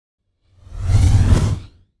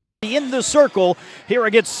Findlay in the circle here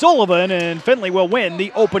against Sullivan, and Findlay will win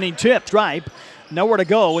the opening tip. Stripe, nowhere to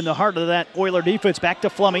go in the heart of that Oiler defense. Back to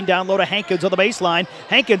Fleming, down low to Hankins on the baseline.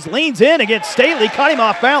 Hankins leans in against Staley, cut him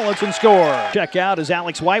off balance and score. Check out as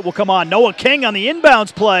Alex White will come on. Noah King on the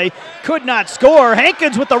inbounds play, could not score.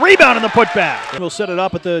 Hankins with the rebound and the putback. We'll set it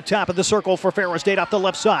up at the top of the circle for Ferris State off the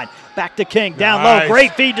left side. Back to King, down low,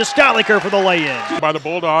 great feed to Staliker for the lay-in. By the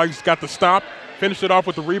Bulldogs, got the stop. Finished it off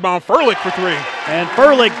with the rebound. Furlick for three. And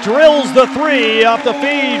Furlick drills the three off the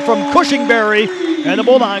feed from Cushingberry. And the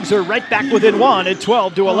Bulldogs are right back within one at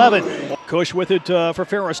 12-11. Cush with it for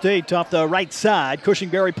Ferris State off the right side.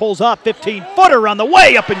 Cushingberry pulls up, 15-footer on the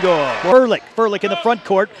way, up and good. Furlick in the front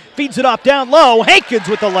court, feeds it off down low. Hankins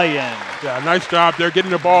with the lay-in. Yeah, nice job there getting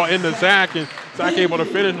the ball into Zach, and Zach able to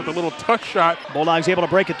finish with a little touch shot. Bulldogs able to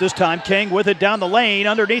break it this time. King with it down the lane,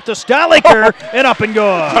 underneath the Staliker, and up and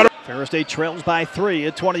good. Ferris State trails by 3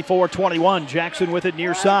 at 24-21. Jackson with it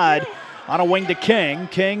near side. On a wing to King.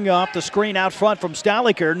 King off the screen out front from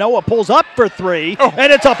Staliker. Noah pulls up for 3,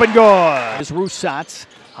 and it's up and good. Is Rusatz.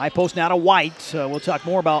 High post now to White. We'll talk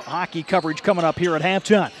more about hockey coverage coming up here at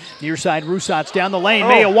halftime. Near side, Rusatz down the lane.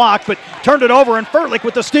 May have walked, but turned it over, and Furlick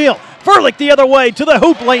with the steal. Furlick the other way to the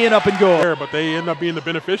hoop, laying up and good. But they end up being the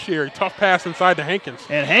beneficiary. Tough pass inside to Hankins.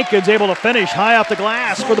 And Hankins able to finish high off the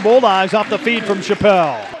glass for the Bulldogs off the feed from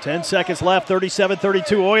Chappelle. 10 seconds left,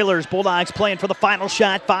 37-32 Oilers. Bulldogs playing for the final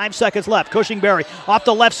shot, 5 seconds left. Cushingberry off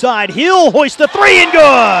the left side. He'll hoist the 3 and good.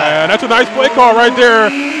 And that's a nice play call right there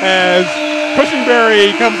as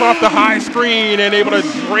Cushingberry comes off the high screen and able to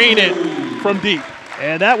drain it from deep.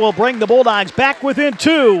 And that will bring the Bulldogs back within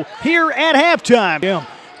 2 here at halftime.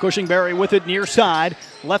 Cushingberry with it near side.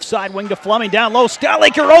 Left side wing to Fleming, down low.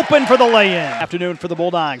 Staliker open for the lay-in. Afternoon for the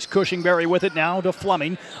Bulldogs. Cushingberry with it now to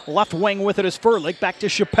Fleming. Left wing with it is Furlick. Back to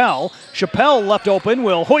Chappelle. Chappelle left open,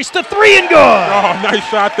 will hoist the 3 and good. Oh, nice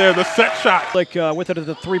shot there, the set shot. Furlick with it at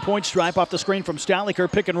the three-point stripe off the screen from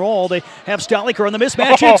Staliker. Pick and roll. They have Staliker on the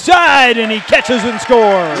mismatch inside, and he catches and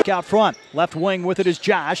scores. Out front. Left wing with it is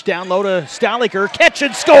Josh. Down low to Staliker. Catch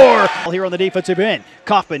and score. Here on the defensive end.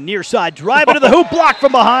 Kaufman near side. Driving to the hoop. Blocked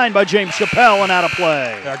from behind by James Chappelle and out of play.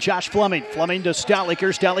 Josh Fleming to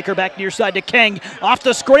Staliker. Staliker back near side to King. Off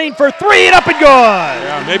the screen for 3 and up and good.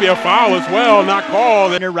 Yeah, maybe a foul as well, not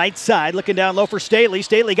called. Right side, looking down low for Staley.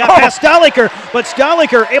 Staley got past Staliker, but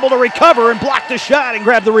Staliker able to recover and block the shot and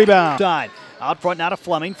grab the rebound. Side. Out front now to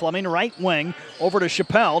Fleming. Fleming right wing. Over to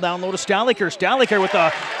Chappelle. Down low to Staliker. Staliker with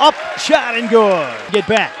the up shot and good. Get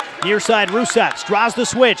back. Near side, Rusatz draws the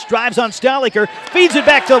switch, drives on Staliker, feeds it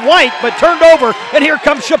back to White, but turned over, and here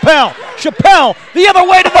comes Chappelle. Chappelle, the other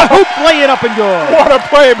way to the hoop, lay it up and good. What a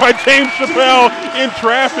play by James Chappelle in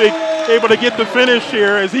traffic, able to get the finish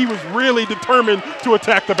here as he was really determined to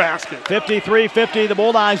attack the basket. 53-50, the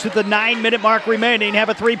Bulldogs with the 9-minute mark remaining have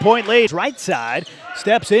a 3-point lead. Right side,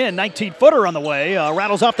 steps in, 19-footer on the way,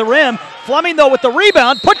 rattles off the rim. Fleming, though, with the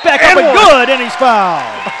rebound, put back up and good, and he's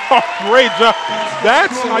fouled. Oh, great job.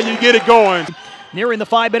 That's how you get it going. Nearing the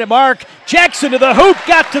 5-minute mark, Jackson to the hoop,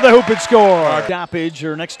 got to the hoop and scored.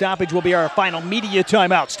 Next stoppage will be our final media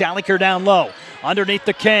timeout. Staliker down low, underneath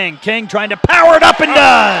the King. King trying to power it up and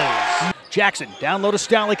does. Jackson down low to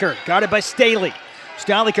Staliker, guarded by Staley.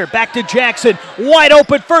 Staliker back to Jackson, wide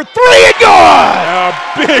open for 3 and good! A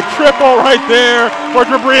big triple right there for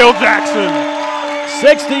Gabriel Jackson.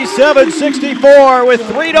 67-64 with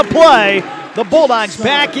 3 to play. The Bulldogs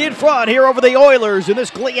back in front here over the Oilers in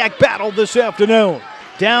this GLIAC battle this afternoon.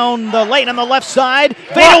 Down the lane on the left side,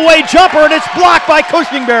 fadeaway jumper, and it's blocked by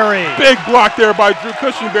Cushingberry. Big block there by Drew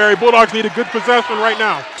Cushingberry. Bulldogs need a good possession right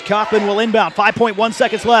now. Kaufman will inbound, 5.1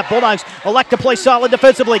 seconds left. Bulldogs elect to play solid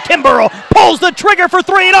defensively. Kimbrough pulls the trigger for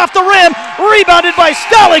 3 and off the rim, rebounded by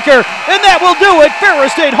Staliker, and that will do it.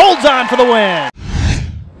 Ferris State holds on for the win.